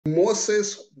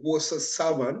Moses was a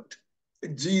servant.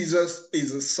 Jesus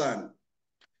is a son.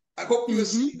 I hope you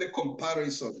see the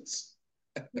comparisons.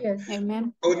 Yes.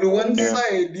 Amen. On one Amen.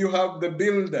 side, you have the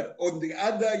builder. On the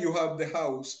other, you have the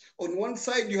house. On one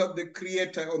side, you have the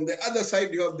creator. On the other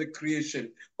side, you have the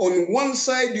creation. On one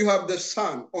side, you have the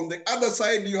son. On the other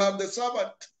side, you have the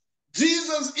servant.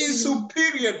 Jesus is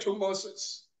superior to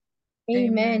Moses.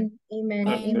 Amen. Amen.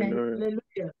 Amen.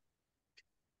 Hallelujah.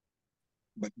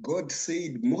 But God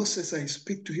said, Moses, I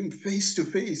speak to him face to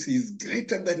face. He's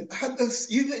greater than others,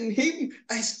 even him.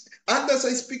 Others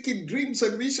I speak in dreams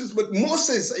and visions, but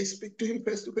Moses, I speak to him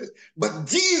face to face. But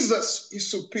Jesus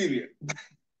is superior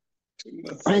to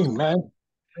Moses. Amen.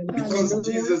 Because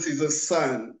Hallelujah. Jesus is a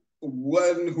son,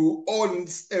 one who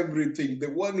owns everything,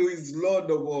 the one who is Lord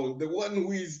of all, the one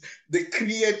who is the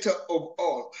creator of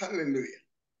all. Hallelujah.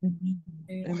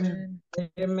 Amen.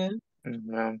 Amen.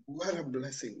 Amen. What a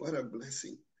blessing. What a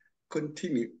blessing.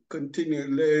 Continue.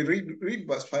 Read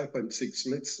verse 5 and 6.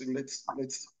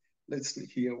 Let's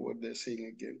hear what they're saying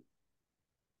again.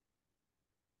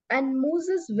 And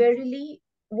Moses verily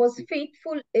was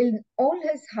faithful in all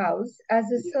his house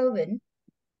as a servant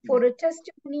for a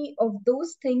testimony of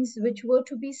those things which were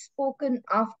to be spoken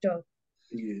after.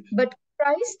 Yes. But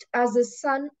Christ as a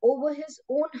son over his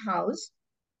own house,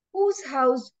 whose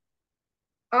house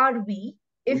are we,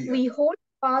 if we hold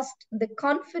fast the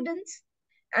confidence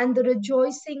and the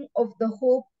rejoicing of the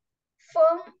hope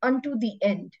firm unto the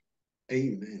end.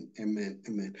 Amen, amen,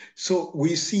 amen. So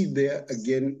we see there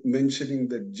again mentioning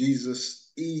that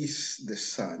Jesus is the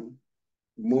son,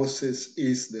 Moses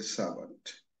is the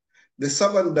servant. The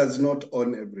servant does not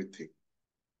own everything.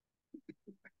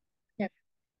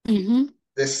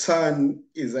 The son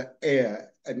is an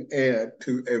heir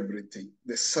to everything.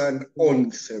 The son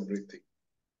owns everything.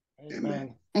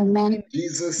 Amen. Amen.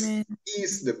 Jesus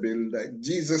is the builder.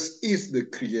 Jesus is the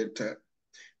creator.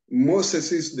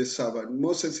 Moses is the servant.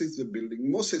 Moses is the building.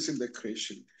 Moses is the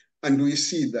creation. And we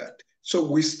see that.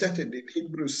 So we started in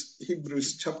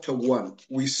Hebrews chapter 1.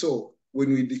 We saw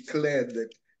when we declared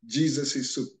that Jesus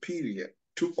is superior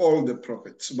to all the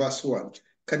prophets. Verse 1.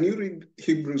 Can you read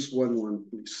Hebrews 1:1,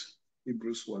 please?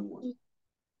 Hebrews 1:1.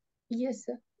 Yes,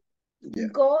 sir. Yeah.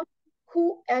 God,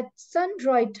 who at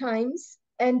sundry times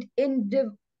and in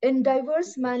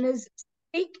diverse manners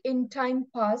spake in time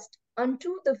past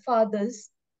unto the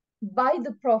fathers by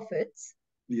the prophets,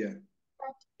 Yeah.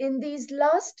 but in these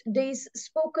last days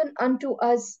spoken unto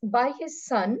us by his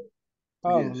Son,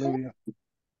 Hallelujah.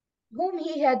 whom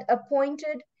he had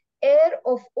appointed heir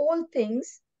of all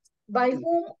things, by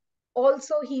whom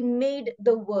also he made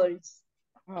the worlds.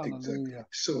 Exactly.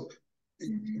 So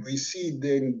we see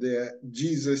then that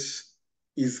Jesus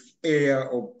is heir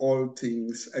of all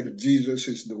things, and Jesus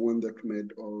is the one that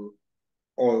made all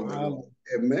the world.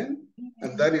 Amen.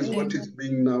 And that is what is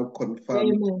being now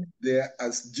confirmed there,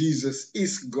 as Jesus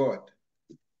is God,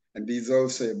 and he's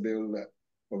also a builder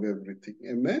of everything.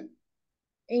 Amen.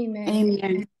 Amen.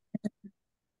 Amen.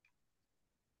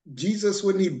 Jesus,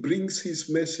 when he brings his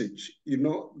message,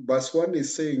 verse 1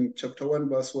 is saying, chapter 1,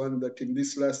 verse 1, that in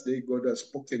this last day, God has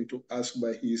spoken to us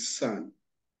by his Son.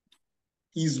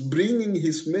 He's bringing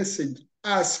his message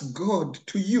as God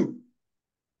to you.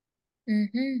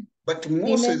 But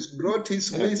Moses brought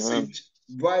his message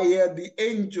via the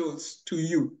angels to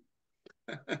you.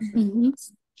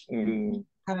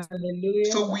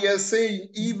 Hallelujah. So we are saying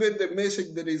even the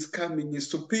message that is coming is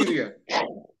superior.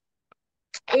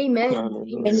 Amen.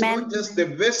 It's not just the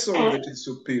vessel that is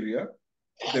superior.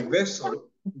 The vessel,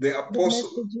 the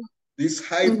apostle, this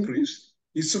high priest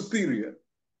is superior.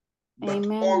 But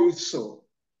also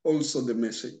the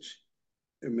message.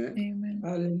 Amen. Amen.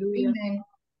 Hallelujah. Amen.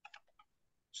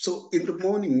 So in the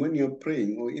morning when you're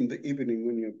praying, or in the evening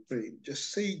when you're praying,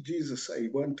 just say, Jesus, I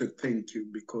want to thank you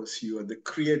because you are the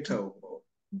creator of all.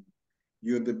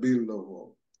 You're the builder of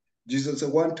all. Jesus, I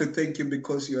want to thank you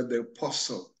because you are the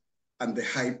apostle and the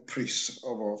high priest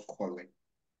of our calling,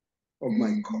 of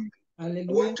my calling. Hallelujah.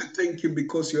 I want to thank you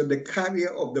because you're the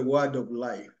carrier of the word of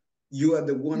life. You are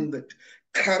the one that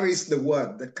carries the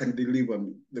word that can deliver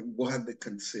me, the word that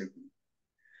can save me.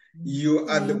 You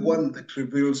are the one that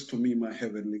reveals to me my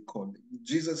heavenly calling.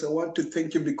 Jesus, I want to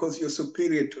thank you because you're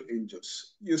superior to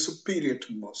angels. You're superior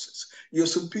to Moses. You're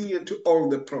superior to all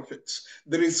the prophets.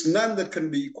 There is none that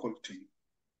can be equal to you.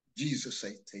 Jesus,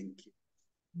 I thank you.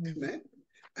 Amen.